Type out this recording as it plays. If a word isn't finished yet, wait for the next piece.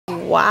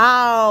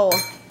Wow.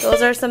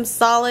 Those are some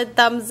solid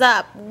thumbs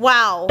up.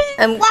 Wow.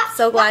 I'm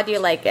so glad you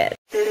like it.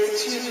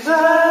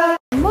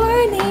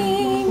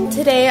 Morning.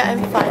 Today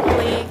I'm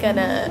finally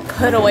gonna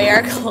put away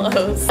our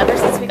clothes. Ever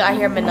since we got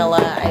here in Manila,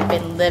 I've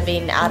been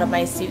living out of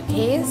my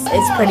suitcase.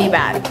 It's pretty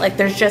bad. Like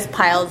there's just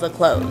piles of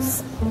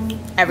clothes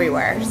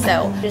everywhere.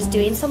 So just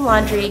doing some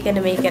laundry,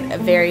 gonna make it a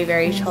very,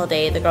 very chill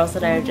day. The girls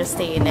and I are just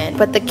staying in.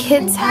 But the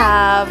kids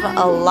have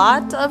a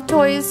lot of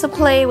toys to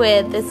play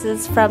with. This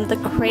is from the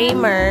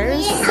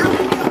Kramers.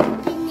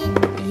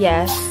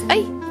 Yes.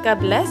 Ay, God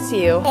bless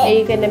you. Are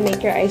you gonna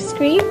make your ice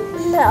cream?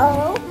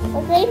 No.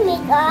 Okay,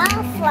 make a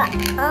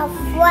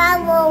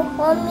flower.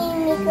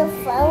 Mommy, make a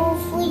flower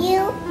for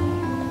you?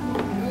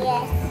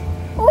 Yes.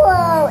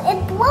 Whoa,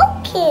 it's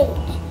broken.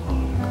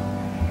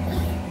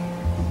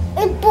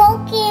 It's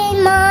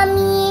broken,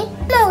 Mommy.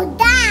 No,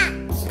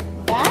 that's.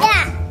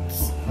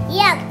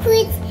 Yeah,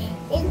 please.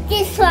 It's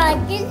this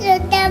one. This is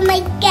that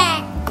my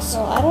cat.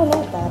 Oh, I don't know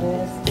what that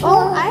is.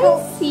 Oh,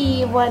 I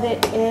see what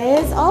it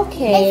is.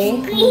 Okay.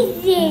 It's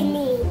squeezing.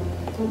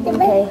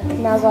 Okay,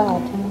 now go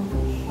ahead.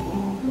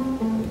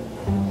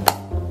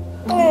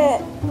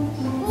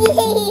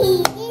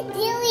 Yay! You're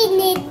doing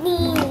it,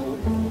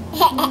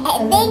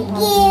 Thank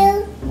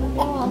you. You're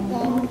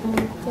welcome.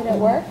 Did it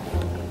work?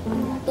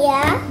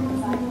 Yeah.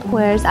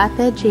 Where's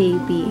Ate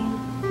JB?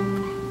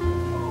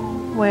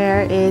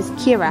 Where is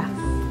Kira?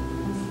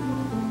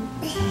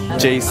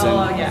 Jason,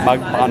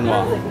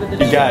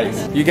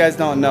 Magbanua. You guys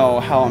don't know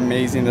how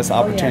amazing this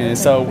opportunity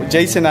is. So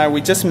Jason and I, we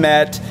just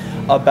met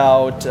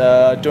about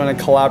doing a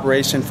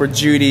collaboration for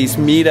Judy's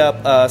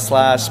meetup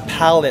slash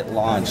palette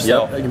launch.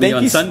 So yep, thank you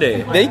on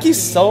Sunday. Thank you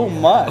so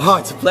much. Oh,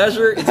 it's a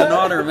pleasure. It's an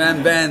honor,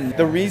 man, Ben.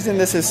 The reason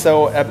this is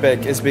so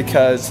epic is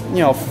because, you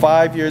know,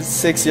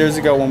 6 years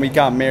ago when we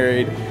got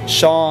married,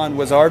 Sean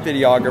was our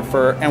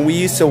videographer, and we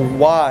used to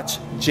watch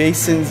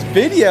Jason's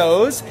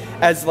videos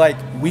as like,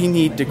 we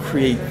need to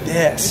create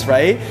this,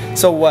 right?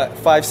 So what,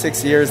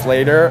 5-6 years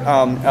later,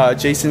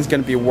 Jason's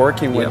gonna be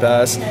working with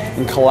us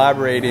and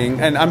collaborating.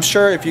 And I'm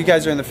sure if you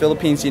guys are in the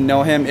Philippines, you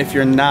know him. If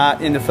you're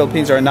not in the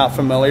Philippines or are not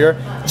familiar,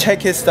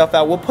 check his stuff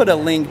out. We'll put a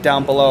link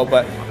down below.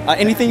 But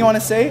anything you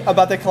wanna say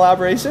about the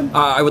collaboration?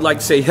 I would like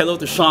to say hello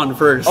to Sean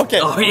first. Okay.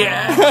 Oh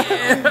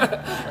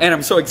yeah. And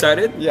I'm so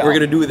excited. Yeah. We're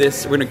gonna do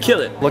this. We're gonna kill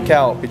it. Look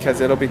out,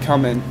 because it'll be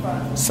coming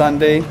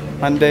Sunday,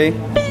 Monday.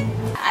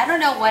 I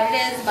don't know what it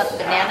is about the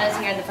bananas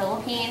here in the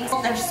Philippines.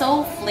 They're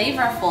so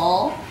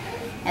flavorful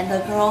and the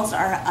girls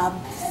are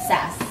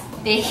obsessed.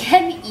 They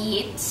can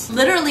eat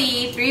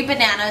literally 3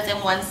 bananas in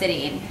one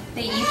sitting.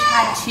 They each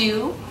had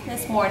 2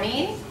 this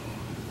morning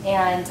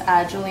and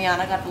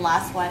Juliana got the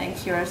last one and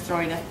Kira's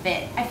throwing a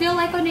fit. I feel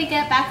like when we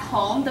get back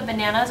home, the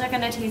bananas are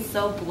gonna taste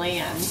so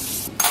bland.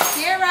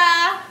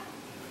 Kira!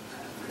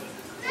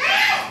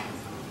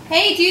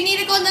 Hey, do you need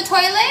to go in the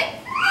toilet?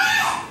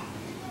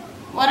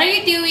 What are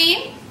you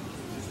doing?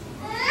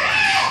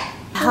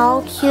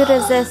 How cute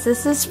is this?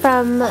 This is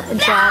from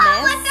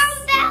Janice.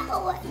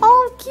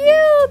 Oh,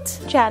 cute!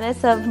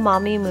 Janice of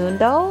Mommy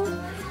Mundo.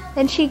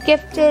 And she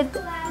gifted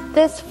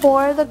this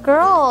for the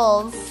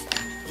girls.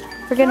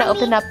 We're gonna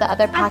open up the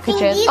other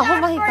packages. Oh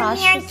my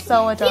gosh, it's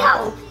so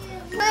adorable.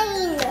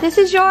 This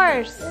is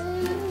yours.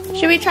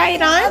 Should we try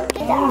it on?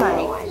 Oh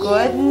my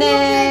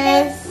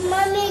goodness.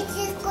 Mommy,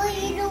 just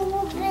going to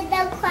open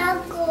the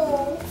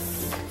crackle.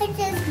 I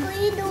just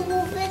going to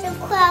open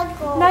the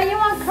crackle. Now you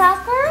want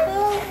crackers?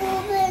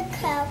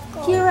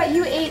 Kira,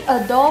 you ate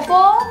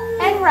adobo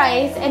and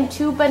rice and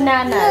 2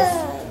 bananas.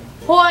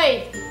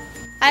 Hoy!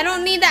 I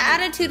don't need the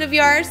attitude of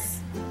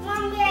yours.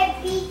 Mommy, I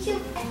beat you.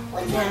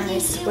 Yeah, I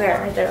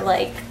swear, they're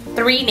like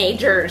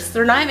 3-nagers.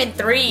 They're not even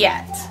 3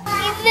 yet.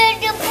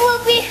 The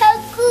puppy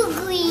has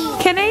googlies.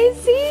 Can I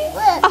see?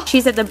 Oh,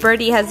 she said the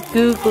birdie has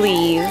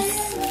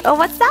googlies. Oh,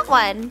 what's that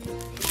one?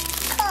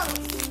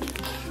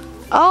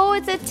 Oh,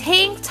 it's a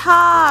tank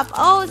top.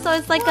 Oh, so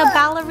it's like a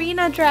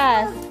ballerina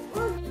dress.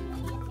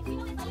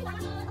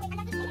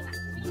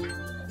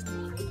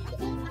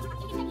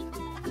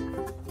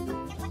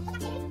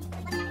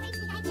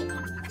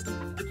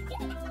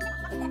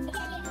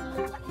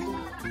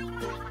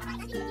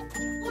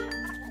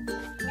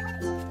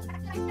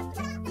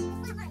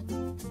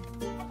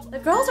 The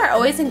girls are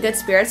always in good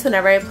spirits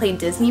whenever I play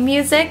Disney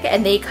music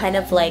and they kind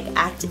of like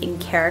act in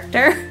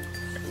character.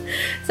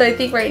 So I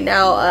think right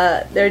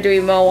now they're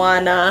doing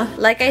Moana.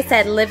 Like I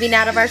said, living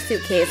out of our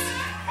suitcase.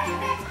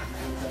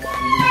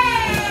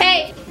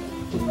 Hey!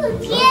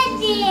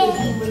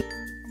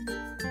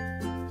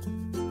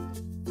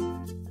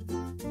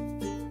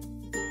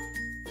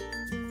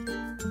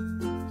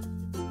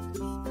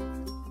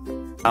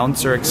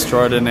 Bouncer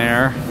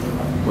extraordinaire.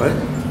 What?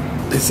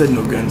 They said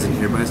no guns in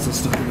here, but I still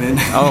stuck them in.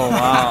 Oh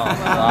wow.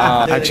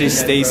 Wow. Actually,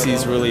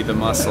 Stacy's really the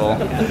muscle.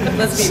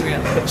 Let's be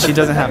real. She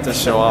doesn't have to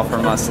show off her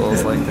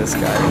muscles like this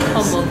guy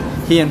does.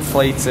 He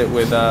inflates it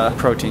with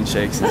protein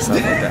shakes and stuff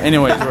like that.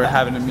 Anyways, we're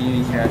having a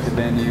meeting here at the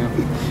venue.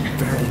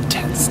 Very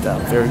intense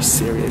stuff, very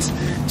serious.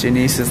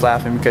 Janice is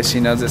laughing because she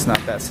knows it's not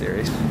that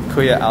serious.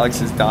 Kuya,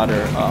 Alex's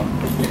daughter,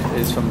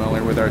 is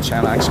familiar with our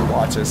channel, actually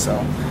watches, so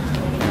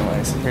anyways.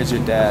 guys. Here's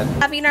your dad.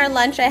 Having our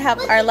lunch, I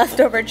have our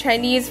leftover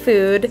Chinese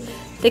food.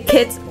 The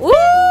kids, woo!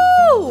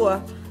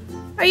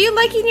 Are you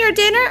liking your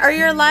dinner or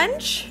your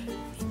lunch?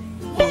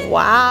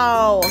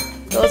 Wow,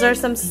 those are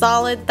some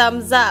solid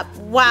thumbs up.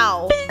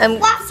 Wow,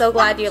 I'm so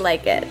glad you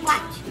like it.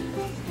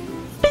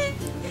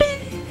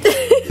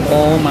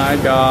 Oh my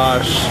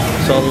gosh.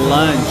 So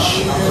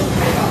lunch.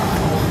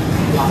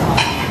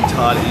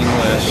 Taught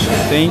English.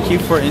 Thank you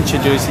for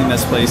introducing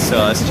this place to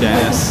us,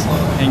 Janice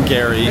and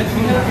Gary. I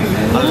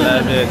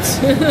love it. This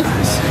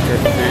is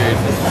good food.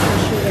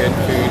 Good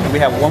food. We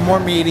have one more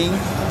meeting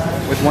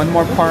with one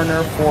more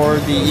partner for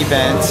the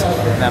event,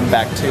 and then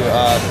back to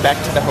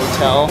the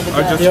hotel.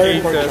 I just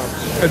ate this.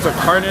 It's a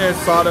carne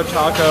asada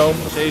taco.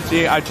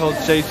 Stacey, I told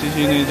Stacey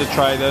she needs to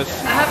try this.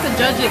 I have to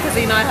judge it because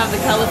you know I have the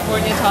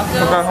California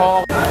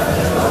taco.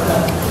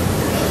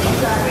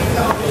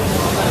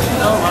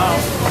 Oh wow.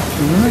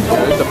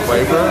 Good, the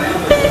flavor.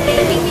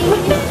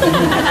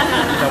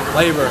 The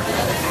flavor.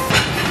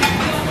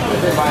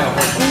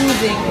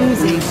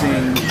 Oozing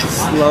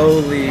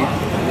slowly.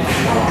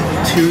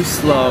 Too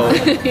slow.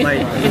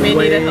 Like You may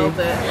need to help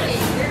it.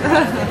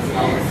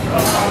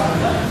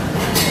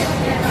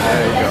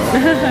 There you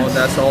go. Oh,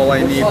 that's all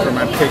I need for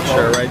my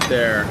picture right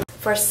there.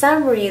 For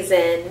some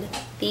reason,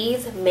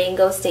 these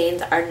mango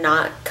stains are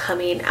not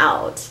coming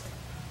out.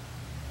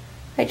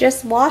 I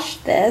just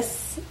washed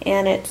this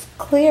and it's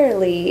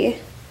clearly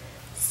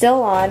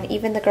still on,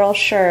 even the girls'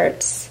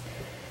 shirts.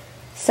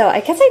 So I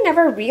guess I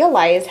never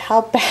realized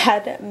how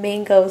bad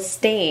mango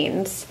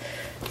stains.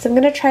 So I'm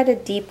gonna try to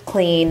deep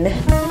clean.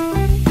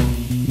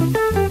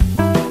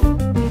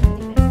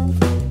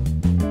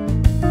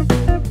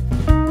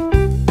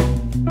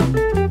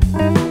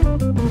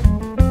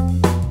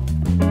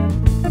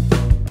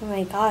 Oh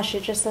my gosh,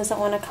 it just doesn't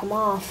want to come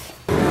off.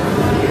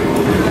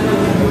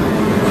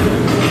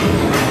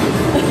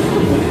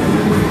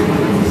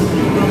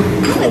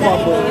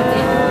 Wow.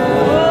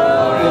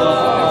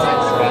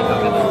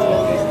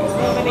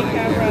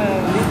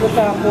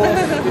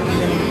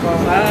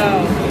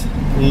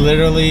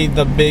 Literally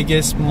the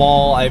biggest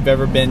mall I've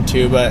ever been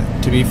to, but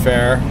to be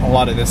fair, a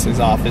lot of this is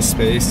office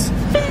space.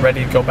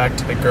 Ready to go back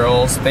to the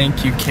girls.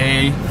 Thank you,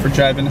 Kay, for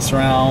driving us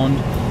around,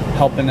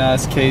 helping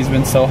us. Kay's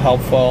been so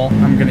helpful.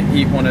 I'm gonna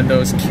eat one of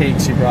those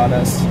cakes you brought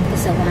us.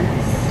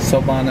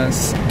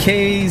 Sobanas.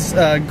 Kay's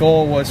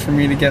goal was for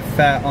me to get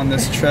fat on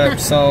this trip,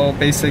 so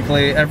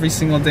basically every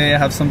single day I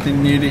have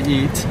something new to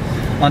eat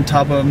on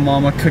top of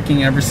Mama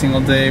cooking every single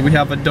day. We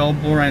have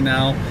adobo right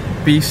now,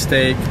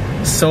 beefsteak,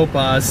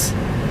 sopas,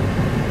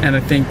 and I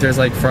think there's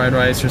like fried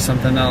rice or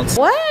something else.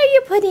 What are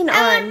you putting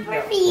on?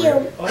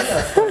 Perfume.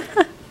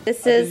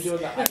 This is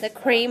the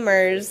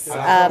Kramer's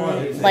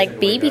like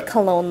baby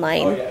cologne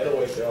line.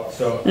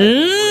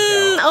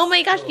 Oh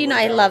my gosh, you know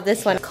I love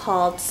this one.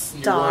 Called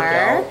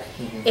Star.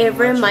 It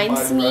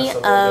reminds me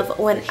of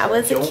when I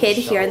was a kid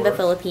here in the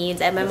Philippines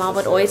and my mom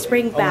would always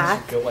bring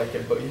back what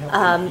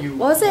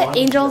was it?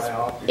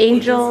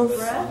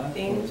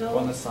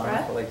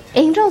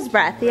 Angel's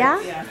Breath,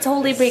 yeah?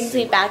 Totally brings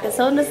me back. It's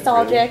so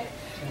nostalgic.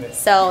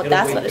 So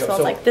that's what it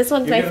smells like. This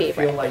one's my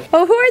favorite.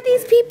 Oh, who are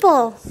these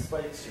people?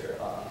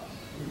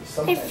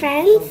 My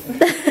friends.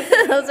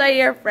 Those are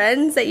your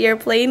friends that you're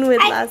playing with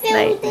last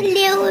night. A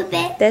little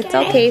bit. That's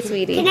okay,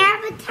 sweetie. Can I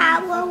have a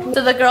towel?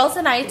 So the girls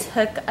and I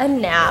took a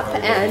nap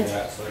and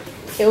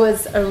it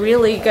was a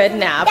really good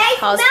nap. I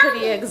was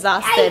pretty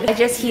exhausted. I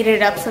just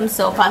heated up some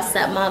sopas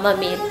that Mama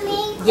made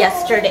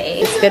yesterday.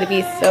 It's gonna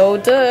be so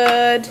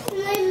good.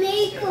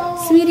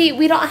 Sweetie,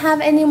 we don't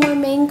have any more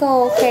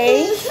mango,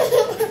 okay?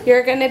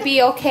 You're gonna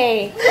be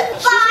okay.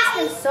 She's just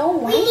been so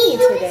whiny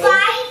today.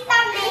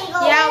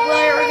 Yeah,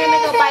 we're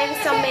gonna go buy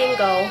some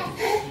mango.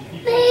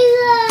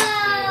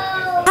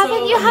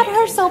 Haven't you had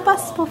her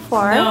sopas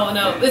before? No.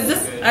 Is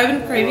this? I've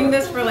been craving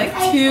this for like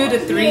 2 to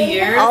 3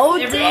 years. Oh,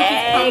 Everyone keeps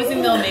dang.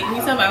 promising they'll make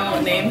me some. I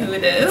won't name who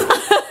it is.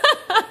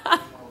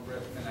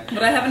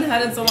 But I haven't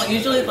had it in so long.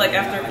 Usually like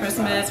after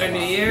Christmas or New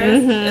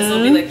Year's, this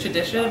will be like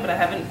tradition, but I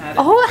haven't had it.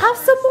 Oh, have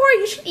some more.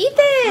 You should eat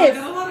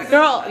this.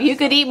 Girl, you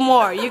could eat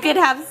more. You could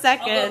have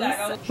seconds.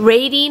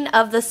 Rating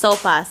of the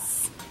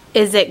sopas.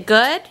 Is it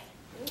good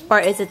or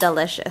is it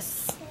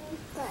delicious?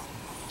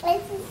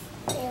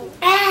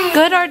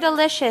 Good or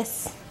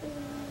delicious?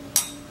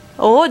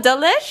 Oh,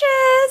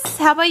 delicious.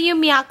 How about you,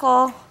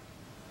 Miyako?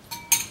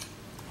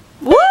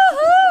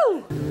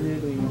 Woohoo!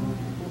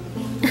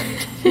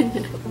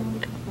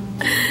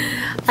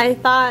 I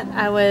thought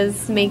I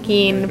was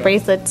making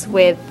bracelets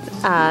with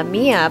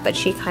Mia, but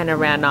she kind of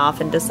ran off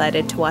and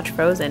decided to watch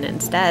Frozen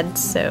instead,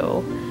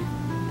 so...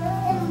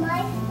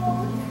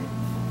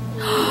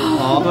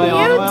 All the way,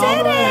 all You the way,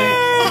 did it!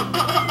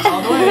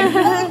 All the way.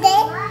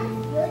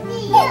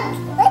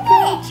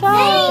 Good job.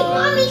 Hey,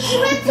 Mommy, she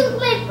went to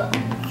my book.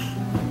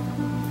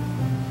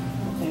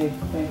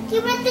 She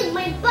went to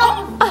my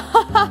book.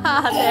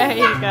 There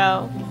you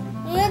go.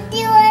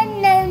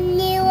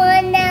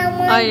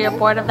 Oh, Oh, you're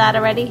bored of that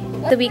already?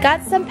 So we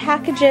got some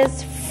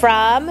packages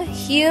from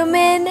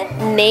Human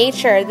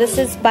Nature. This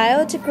is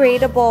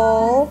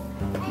biodegradable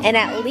and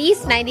at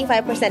least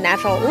 95%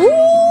 natural.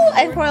 Ooh,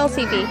 and coral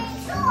CB.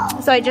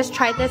 So I just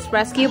tried this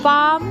rescue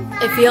balm.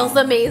 It feels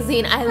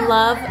amazing. I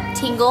love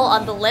tingle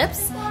on the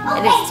lips,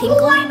 and it's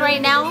tingling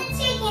right now.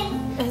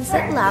 Is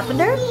it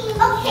lavender?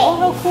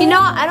 You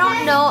know, I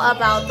don't know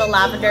about the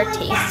lavender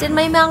taste in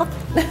my mouth.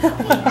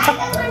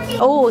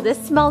 Oh, this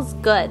smells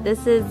good.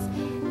 This is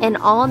an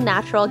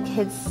all-natural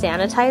kids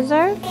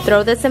sanitizer.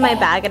 Throw this in my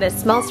bag and it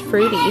smells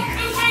fruity.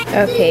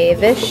 Okay,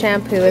 this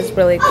shampoo is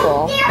really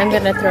cool. I'm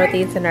gonna throw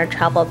these in our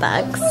travel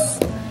bags.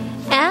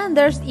 And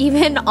there's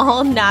even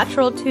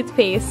all-natural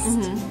toothpaste.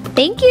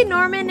 Thank you,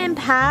 Norman and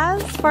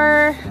Paz,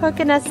 for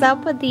hooking us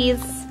up with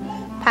these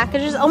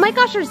packages. Oh my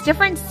gosh, there's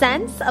different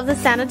scents of the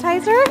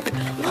sanitizer.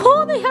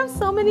 Oh, they have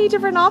so many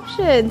different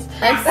options.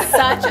 I'm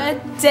such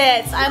a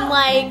ditz. I'm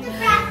like,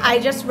 I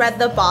just read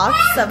the box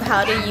of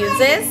how to use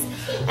this,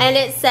 and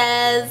it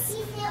says,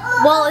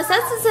 well, it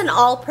says it's an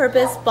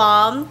all-purpose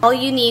balm. All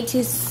you need to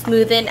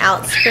smoothen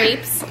out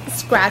scrapes,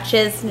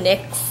 scratches,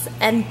 nicks,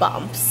 and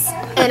bumps.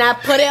 And I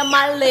put it on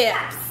my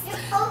lips.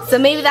 So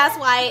maybe that's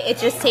why it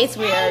just tastes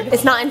weird.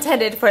 It's not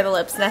intended for the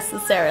lips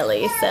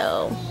necessarily,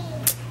 so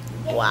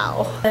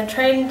wow. I'm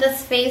trying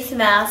this face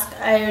mask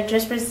I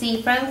just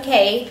received from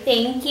Kay.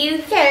 Thank you,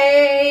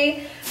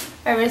 Kay.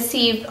 I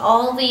received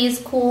all these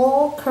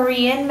cool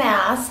Korean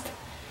masks,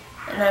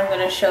 and I'm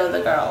gonna show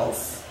the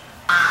girls.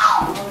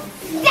 Wow!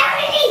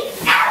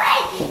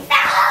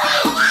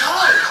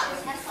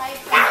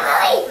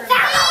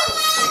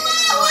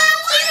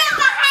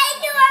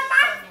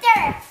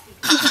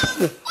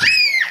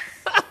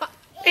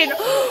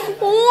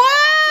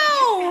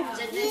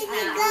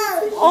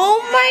 Oh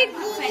my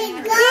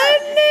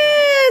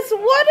goodness!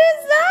 What is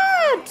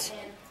that?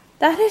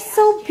 That is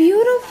so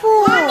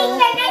beautiful. No.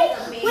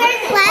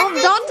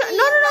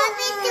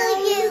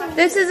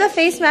 This is a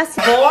face mask.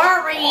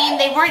 Boring.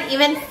 They weren't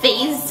even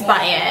fazed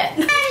by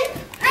it.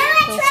 I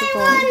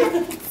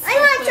want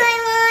to try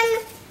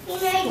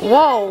one.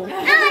 Whoa. I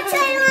want to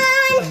try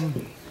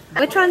one.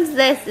 Which one's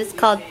this? It's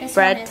called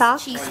Bread Talk.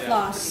 Cheese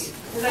floss.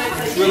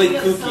 It's really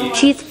kooky.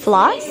 Cheese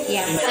floss?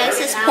 Yeah. This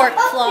is pork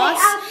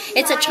floss.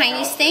 It's a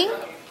Chinese thing.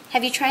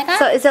 Have you tried that?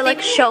 So is it like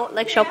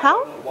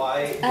Shopao?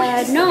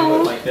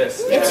 No. Like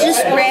this. It's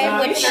just bread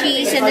with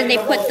cheese, and then they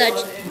put the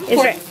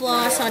pork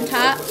floss on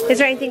top. Is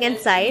there anything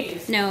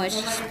inside? No, it's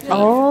just plain.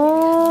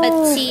 Oh.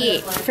 But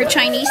see, for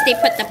Chinese, they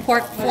put the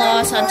pork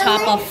floss on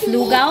top of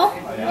flugao,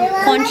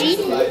 congee.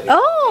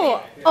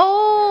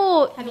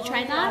 Oh. Have you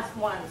tried that?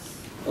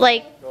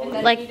 Like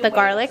the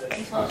garlic?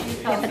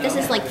 Yeah, but this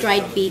is like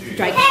dried beef,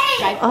 dried.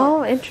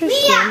 Oh, interesting.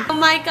 Oh,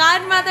 my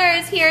godmother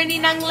is here,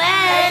 Ninang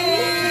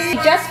Len. She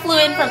just flew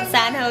in from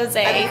San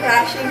Jose. I'm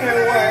crashing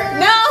her work.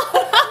 No,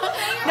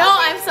 no,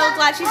 I'm so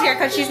glad she's here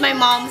because she's my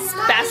mom's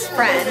best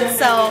friend.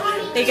 So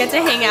they get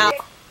to hang out.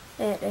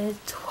 It is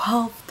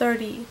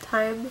 12:30.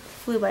 Time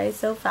flew by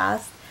so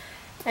fast.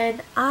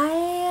 And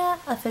I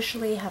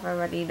officially have a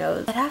runny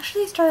nose. It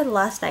actually started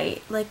last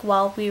night, like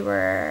while we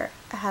were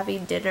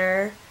having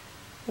dinner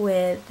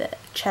with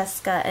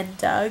Cheska and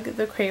Doug,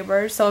 the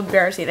Kramers. So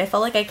embarrassing. I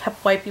felt like I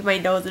kept wiping my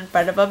nose in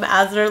front of them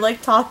as they're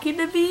like talking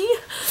to me.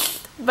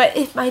 But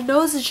if my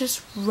nose is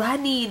just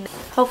running.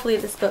 Hopefully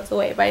this goes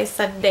away by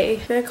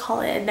Sunday. I'm gonna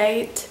call it a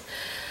night.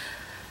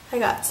 I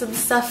got some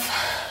stuff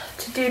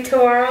to do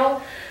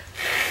tomorrow.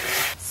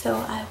 So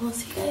I will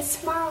see you guys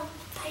tomorrow.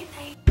 Night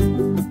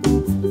night.